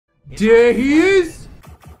There he is!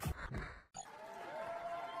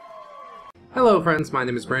 Hello friends, my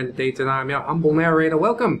name is Brandon Dayton and I'm your humble narrator.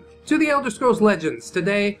 Welcome to the Elder Scrolls Legends.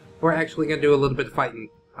 Today, we're actually going to do a little bit of fighting.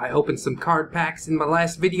 I opened some card packs in my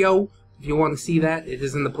last video. If you want to see that, it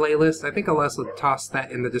is in the playlist. I think I'll also toss that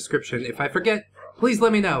in the description. If I forget, please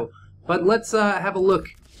let me know. But let's have a look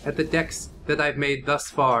at the decks that I've made thus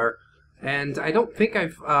far. And I don't think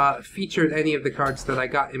I've featured any of the cards that I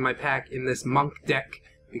got in my pack in this monk deck,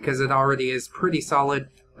 because it already is pretty solid.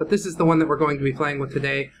 But this is the one that we're going to be playing with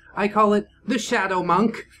today. I call it the Shadow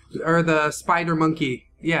Monk, or the Spider Monkey.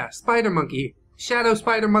 Yeah, Spider Monkey. Shadow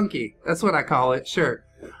Spider Monkey. That's what I call it, sure.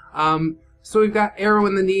 So we've got Arrow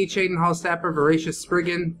in the Knee, Chaden Hallstapper, Voracious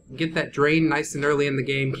Spriggan. Get that drain nice and early in the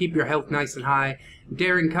game. Keep your health nice and high.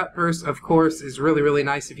 Daring Cutpurse, of course, is really, really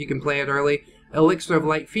nice if you can play it early. Elixir of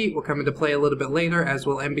Light Feet will come into play a little bit later, as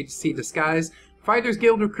will NBC Disguise. Fighters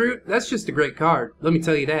Guild Recruit, that's just a great card, let me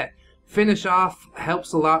tell you that. Finish Off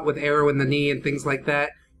helps a lot with Arrow in the Knee and things like that.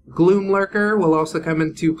 Gloom Lurker will also come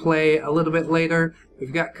into play a little bit later.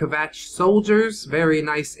 We've got Kvatch Soldiers, very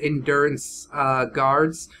nice endurance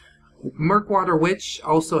guards. Murkwater Witch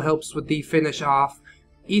also helps with the Finish Off.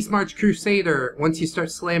 Eastmarch Crusader, once you start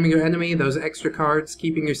slamming your enemy, those extra cards,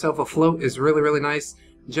 keeping yourself afloat is really, really nice.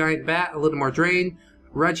 Giant Bat, a little more drain.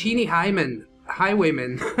 Rajhini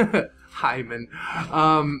Highwayman. Hyman.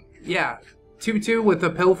 Yeah, 2/2 with a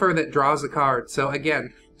Pilfer that draws a card. So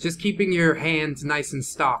again, just keeping your hands nice and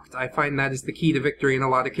stocked. I find that is the key to victory in a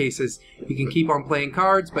lot of cases. You can keep on playing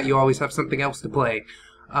cards, but you always have something else to play.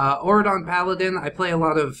 Oradon Paladin, I play a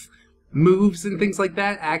lot of moves and things like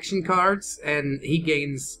that, action cards, and he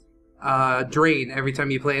gains drain every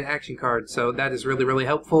time you play an action card. So that is really, really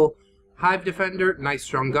helpful. Hive Defender, nice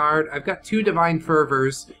strong guard. I've got 2 Divine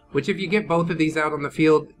Fervors, which if you get both of these out on the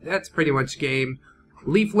field, that's pretty much game.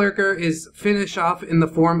 Leaf Lurker is Finish Off in the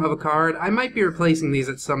form of a card. I might be replacing these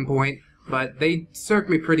at some point, but they serve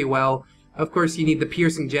me pretty well. Of course, you need the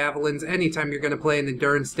Piercing Javelins anytime you're going to play an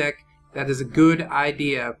Endurance deck. That is a good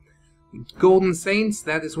idea. Golden Saints,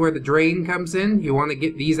 that is where the drain comes in. You want to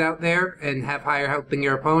get these out there and have higher health than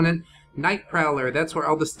your opponent. Night Prowler, that's where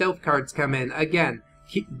all the stealth cards come in. Again,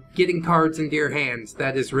 keep getting cards into your hands.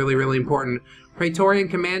 That is really, really important. Praetorian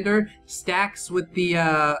Commander stacks with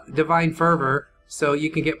the Divine Fervor, so you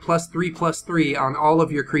can get +3/+3 on all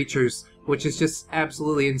of your creatures, which is just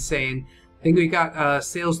absolutely insane. I think we got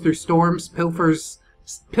Sails Through Storms.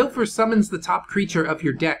 Pilfer summons the top creature of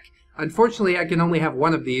your deck. Unfortunately, I can only have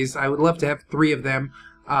 1 of these. I would love to have 3 of them,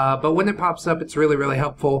 but when it pops up, it's really, really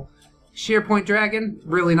helpful. Shearpoint Dragon,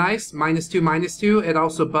 really nice. -2/-2. It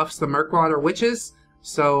also buffs the Murkwater Witches,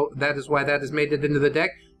 so that is why that has made it into the deck.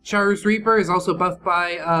 Char's Reaper is also buffed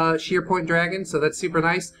by Shearpoint Dragon, so that's super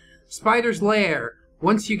nice. Spider's Lair.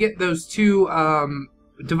 Once you get those 2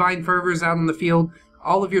 Divine Fervors out on the field,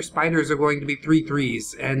 all of your spiders are going to be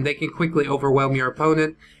 3/3s, and they can quickly overwhelm your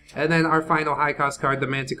opponent. And then our final high-cost card, the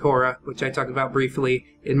Manticora, which I talked about briefly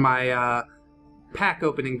in my pack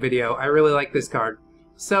opening video. I really like this card.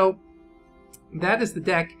 So, that is the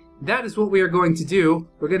deck. That is what we are going to do.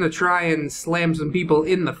 We're going to try and slam some people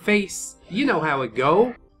in the face. You know how it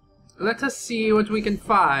go. Let us see what we can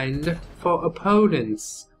find for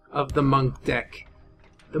opponents of the Monk deck.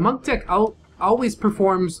 The Monk deck always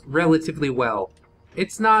performs relatively well.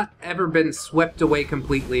 It's not ever been swept away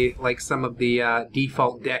completely like some of the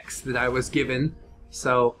default decks that I was given.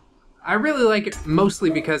 So, I really like it mostly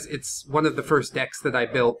because it's one of the first decks that I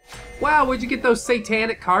built. Wow, where'd you get those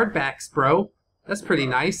satanic card backs, bro? That's pretty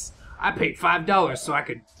nice. I paid $5 so I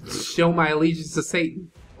could show my allegiance to Satan.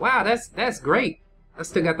 Wow, that's great. I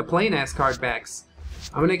still got the plain-ass card backs.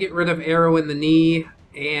 I'm gonna get rid of Arrow in the Knee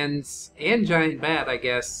and Giant Bat, I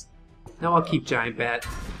guess. No, I'll keep Giant Bat.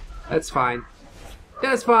 That's fine.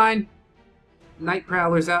 That's fine. Night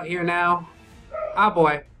Prowler's out here now. Ah,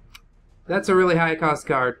 boy. That's a really high-cost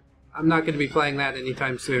card. I'm not going to be playing that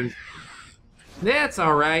anytime soon. That's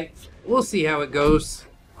alright. We'll see how it goes.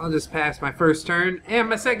 I'll just pass my first turn and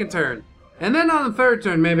my second turn. And then on the third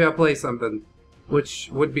turn, maybe I'll play something. Which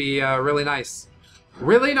would be really nice.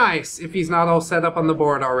 Really nice if he's not all set up on the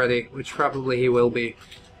board already, which probably he will be.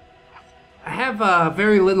 I have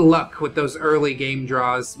very little luck with those early game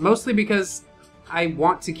draws, mostly because I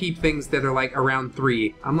want to keep things that are like around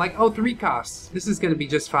 3. I'm like, oh, 3 costs. This is going to be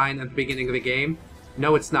just fine at the beginning of the game.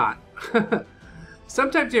 No, it's not.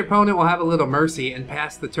 Sometimes your opponent will have a little mercy and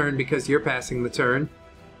pass the turn because you're passing the turn.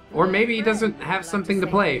 Or maybe he doesn't have something to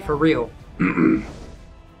play, for real.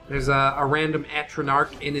 There's a random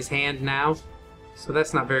Atronarch in his hand now. So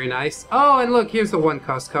that's not very nice. Oh, and look, here's the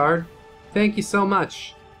 1-cost card. Thank you so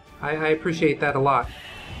much. I appreciate that a lot.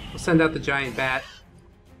 We'll send out the Giant Bat.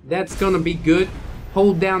 That's gonna be good.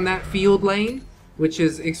 Hold down that field lane, which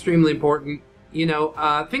is extremely important. You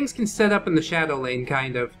know, things can set up in the shadow lane,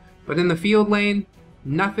 kind of. But in the field lane,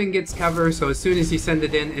 nothing gets cover, so as soon as you send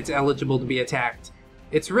it in, it's eligible to be attacked.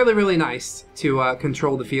 It's really, really nice to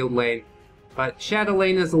control the field lane. But shadow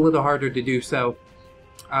lane is a little harder to do so.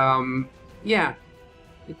 Yeah.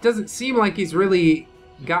 It doesn't seem like he's really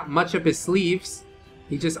got much up his sleeves.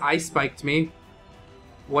 He just ice spiked me.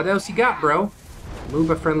 What else you got, bro? Move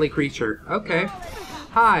a friendly creature. Okay.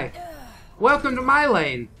 Hi. Welcome to my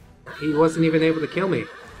lane. He wasn't even able to kill me.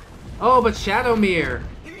 Oh, but Shadow Mirror.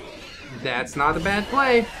 That's not a bad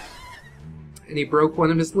play. And he broke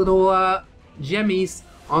one of his little gemmies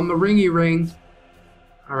on the ringy ring.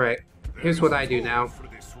 Alright. Here's what I do now.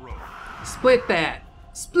 Split that.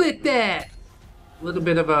 Split that. A little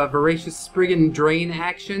bit of a Voracious Spriggan Drain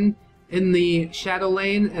action in the shadow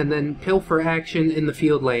lane, and then Pilfer action in the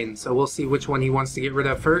field lane. So we'll see which one he wants to get rid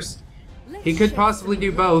of first. He could possibly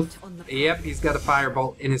do both. Yep, he's got a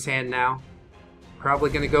Firebolt in his hand now.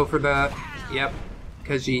 Probably gonna go for the... Yep,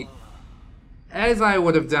 Khajiit. As I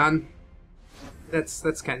would have done.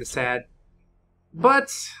 That's kind of sad.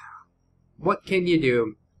 But, what can you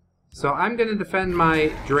do? So I'm gonna defend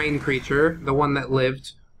my Drain creature, the one that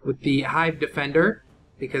lived, with the Hive Defender,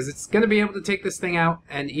 because it's going to be able to take this thing out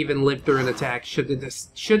and even live through an attack should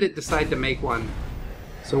it decide to make one.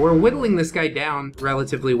 So we're whittling this guy down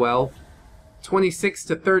relatively well. 26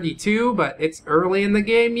 to 32, but it's early in the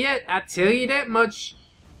game yet, I tell you that much.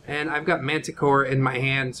 And I've got Manticore in my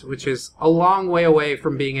hands, which is a long way away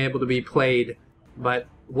from being able to be played. But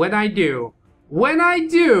when I do,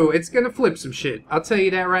 it's going to flip some shit. I'll tell you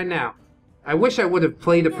that right now. I wish I would have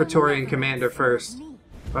played a Praetorian Commander first,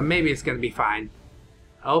 but maybe it's going to be fine.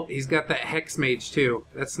 Oh, he's got that Hex Mage too.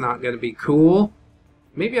 That's not going to be cool.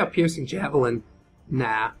 Maybe I'll Piercing Javelin.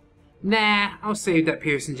 Nah, I'll save that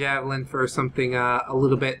Piercing Javelin for something a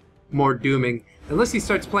little bit more dooming. Unless he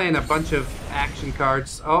starts playing a bunch of action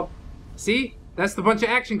cards. Oh, see? That's the bunch of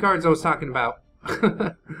action cards I was talking about.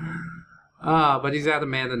 But he's out of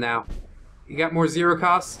mana now. You got more zero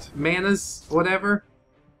cost manas, whatever?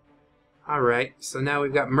 Alright, so now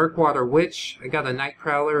we've got Murkwater Witch. I got a Night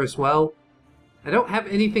Prowler as well. I don't have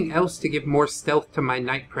anything else to give more stealth to my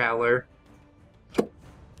Night Prowler.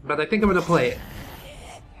 But I think I'm going to play it.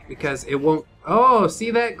 Because it won't... Oh, see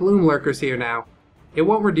that? Gloom Lurker's here now. It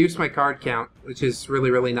won't reduce my card count, which is really,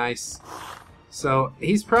 really nice. So,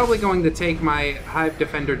 he's probably going to take my Hive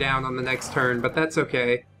Defender down on the next turn, but that's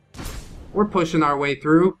okay. We're pushing our way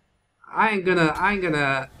through. I ain't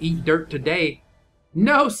gonna eat dirt today.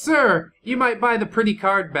 No, sir! You might buy the pretty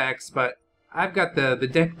card backs, but I've got the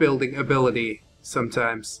deck building ability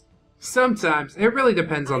sometimes. Sometimes. It really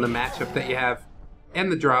depends on the matchup that you have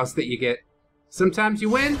and the draws that you get. Sometimes you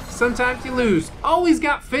win, sometimes you lose. Oh, he's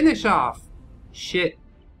got Finish Off! Shit.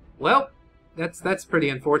 Well, that's pretty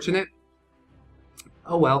unfortunate.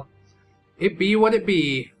 Oh well. It be what it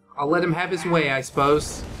be. I'll let him have his way, I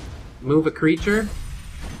suppose. Move a creature.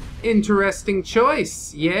 Interesting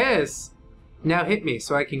choice, yes! Now hit me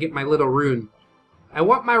so I can get my little rune. I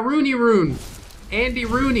want my Rooney rune! Andy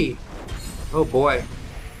Rooney! Oh boy.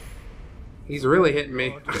 He's really hitting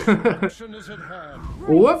me.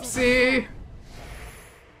 Whoopsie!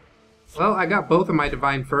 Well, I got both of my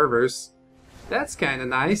Divine Fervors. That's kinda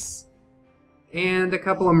nice. And a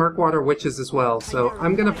couple of Murkwater Witches as well. So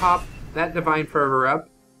I'm gonna pop that Divine Fervor up.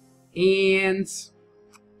 And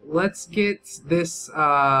let's get this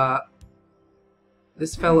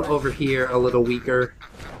this fella over here a little weaker.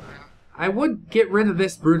 I would get rid of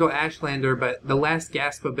this Brutal Ashlander, but the Last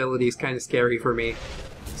Gasp ability is kind of scary for me.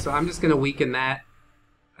 So I'm just going to weaken that.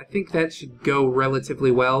 I think that should go relatively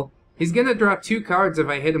well. He's going to draw 2 cards if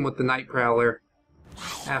I hit him with the Night Prowler.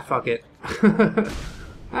 Ah, fuck it.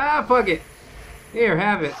 Ah, fuck it. Here,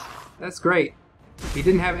 have it. That's great. He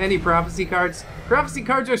didn't have any Prophecy cards. Prophecy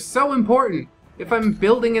cards are so important. If I'm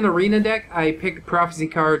building an arena deck, I pick Prophecy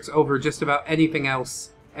cards over just about anything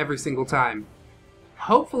else every single time.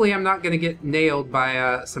 Hopefully I'm not going to get nailed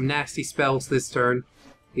by some nasty spells this turn,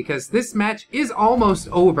 because this match is almost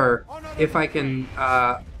over if I can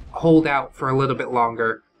hold out for a little bit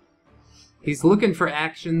longer. He's looking for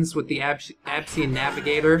actions with the Absian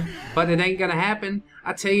Navigator, but it ain't going to happen.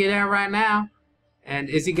 I'll tell you that right now. And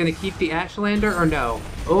is he going to keep the Ashlander or no?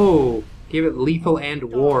 Oh, give it lethal and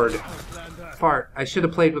ward. Fart. I should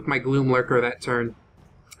have played with my Gloom Lurker that turn.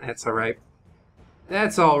 That's alright.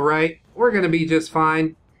 That's alright. We're going to be just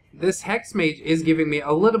fine. This Hex Mage is giving me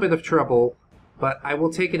a little bit of trouble, but I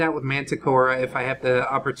will take it out with Manticore if I have the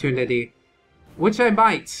opportunity. Which I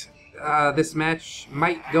might. This match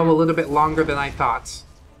might go a little bit longer than I thought.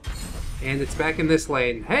 And it's back in this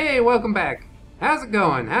lane. Hey, welcome back. How's it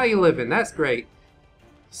going? How you living? That's great.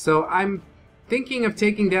 So I'm thinking of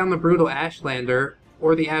taking down the Brutal Ashlander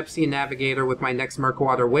or the Absea Navigator with my next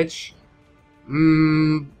Murkwater Witch.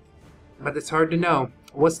 But it's hard to know.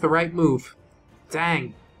 What's the right move?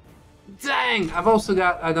 Dang. Dang! I've also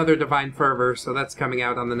got another Divine Fervor, so that's coming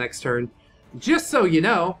out on the next turn. Just so you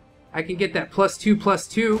know, I can get that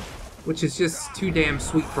 +2/+2, which is just too damn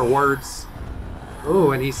sweet for words.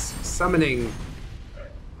 Oh, and he's summoning.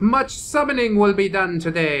 Much summoning will be done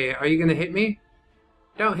today. Are you gonna hit me?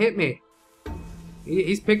 Don't hit me.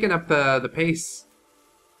 He's picking up the pace.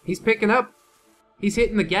 He's picking up. He's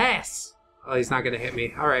hitting the gas. Oh, he's not gonna hit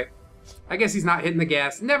me. Alright. I guess he's not hitting the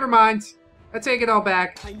gas. Never mind. I take it all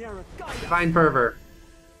back. Divine Fervor.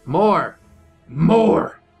 More.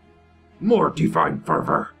 More. More Divine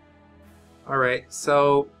Fervor. Alright,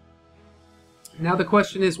 so now the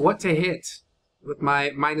question is what to hit with my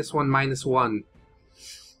 -1/-1.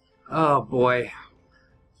 Oh boy.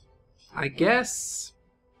 I guess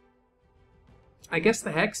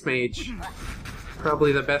the Hex Mage.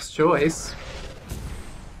 Probably the best choice.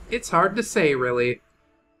 It's hard to say, really.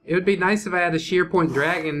 It would be nice if I had a Sheer Point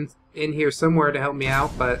Dragon in here somewhere to help me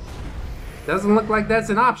out, but doesn't look like that's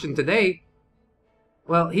an option today.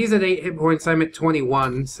 Well, he's at 8 hit points, I'm at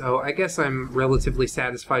 21, so I guess I'm relatively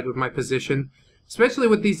satisfied with my position. Especially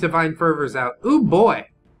with these Divine Fervors out. Ooh boy,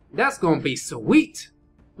 that's gonna be sweet.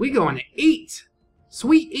 We going to eat.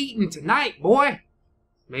 Sweet eating tonight, boy.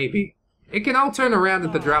 Maybe. It can all turn around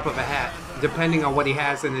at the drop of a hat, depending on what he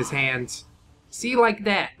has in his hands. See, like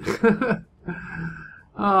that.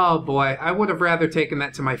 Oh boy, I would have rather taken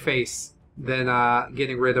that to my face than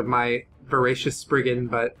getting rid of my Voracious Spriggan,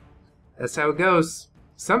 but that's how it goes.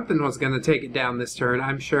 Something was going to take it down this turn,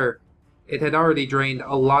 I'm sure. It had already drained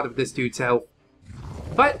a lot of this dude's health.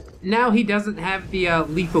 But now he doesn't have the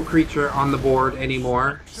lethal creature on the board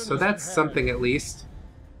anymore, so that's something at least.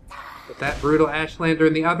 But that Brutal Ashlander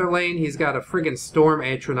in the other lane, he's got a friggin' Storm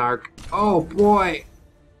Atronach. Oh boy!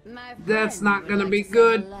 That's not gonna be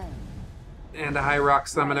good! And a High Rock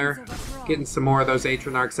Summoner. Getting some more of those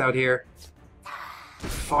Atronachs out here.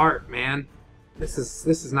 Fart, man. This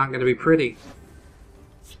is not gonna be pretty.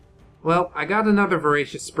 Well, I got another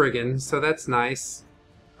Voracious Spriggan, so that's nice.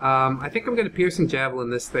 I think I'm gonna Piercing Javelin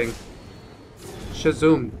this thing.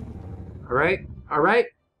 Shazoom. Alright? Alright?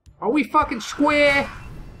 Are we fucking square?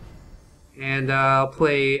 And I'll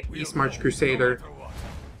play East March Crusader.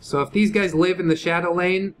 So if these guys live in the Shadow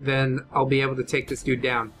Lane, then I'll be able to take this dude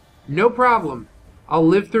down. No problem. I'll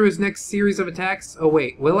live through his next series of attacks. Oh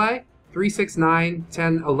wait, will I? 3, 6, 9,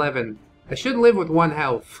 10, 11. I should live with 1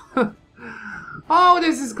 health. Oh,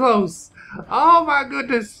 this is close. Oh my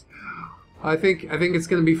goodness. I think it's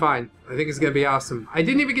gonna be fine. I think it's gonna be awesome. I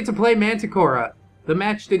didn't even get to play Manticora. The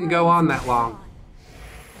match didn't go on that long.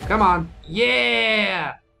 Come on.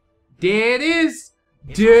 Yeah! There it is!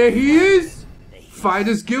 There he is!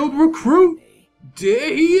 Fighters Guild recruit! There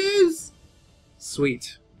he is!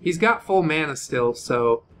 Sweet. He's got full mana still,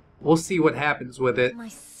 so we'll see what happens with it. My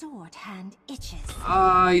sword hand itches.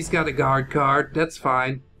 He's got a guard card. That's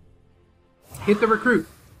fine. Hit the recruit.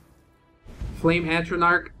 Flame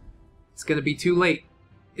Atronach. It's gonna be too late.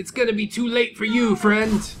 It's gonna be too late for you,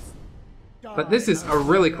 friend! But this is a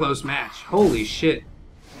really close match. Holy shit.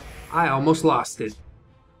 I almost lost it.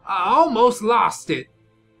 I almost lost it!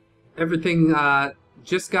 Everything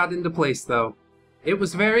just got into place, though. It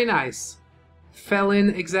was very nice. Fell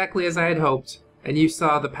in exactly as I had hoped, and you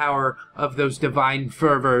saw the power of those Divine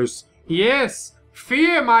Fervors. Yes!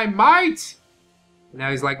 Fear my might!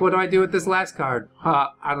 Now he's like, what do I do with this last card?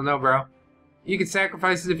 I don't know, bro. You can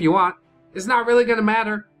sacrifice it if you want. It's not really gonna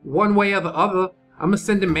matter, one way or the other. I'm gonna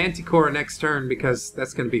send him Manticora next turn because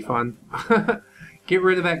that's gonna be fun. Get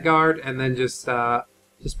rid of that guard and then just plow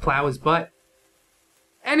his butt.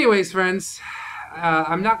 Anyways, friends,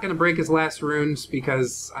 I'm not gonna break his last runes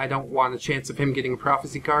because I don't want a chance of him getting a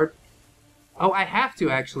prophecy card. Oh, I have to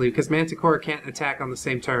actually because Manticora can't attack on the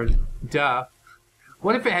same turn. Duh.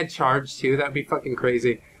 What if it had charge too? That'd be fucking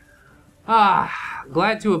crazy.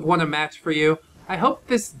 Glad to have won a match for you. I hope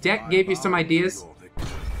this deck gave you some ideas.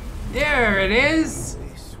 There it is!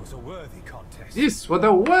 This was a worthy contest. This was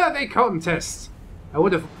a worthy contest! I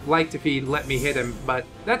would have liked if he let me hit him, but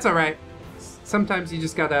that's alright. Sometimes you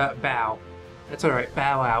just gotta bow. That's alright,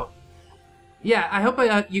 bow out. Yeah, I hope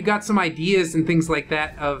you got some ideas and things like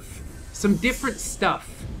that of some different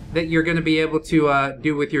stuff that you're gonna be able to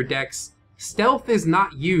do with your decks. Stealth is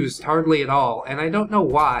not used hardly at all, and I don't know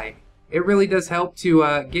why. It really does help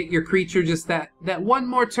to get your creature just that one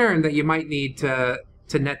more turn that you might need to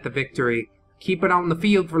net the victory. Keep it on the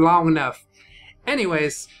field for long enough.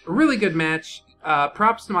 Anyways, really good match.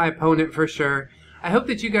 Props to my opponent for sure. I hope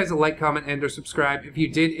that you guys will like, comment, and or subscribe if you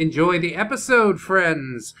did enjoy the episode,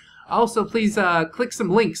 friends. Also, please click some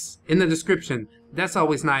links in the description. That's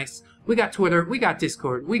always nice. We got Twitter, we got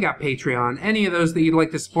Discord, we got Patreon. Any of those that you'd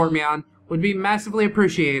like to support me on would be massively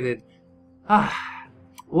appreciated.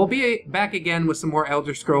 We'll be back again with some more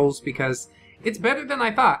Elder Scrolls because it's better than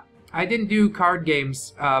I thought. I didn't do card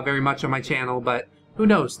games very much on my channel, but who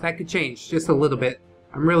knows? That could change just a little bit.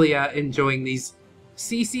 I'm really enjoying these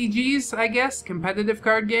CCGs, I guess, competitive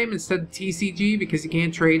card game instead of TCG because you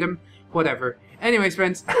can't trade them. Whatever. Anyways,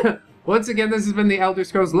 friends, once again, this has been the Elder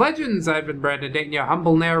Scrolls Legends. I've been Brandon Dayton, your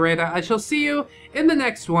humble narrator. I shall see you in the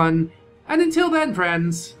next one. And until then,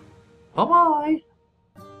 friends, bye-bye.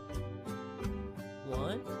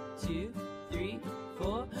 1, 2, 3,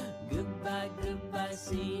 4. Goodbye, goodbye,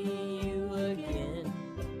 see you again.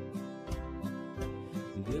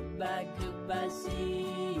 Goodbye, goodbye,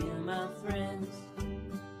 see you, my friends.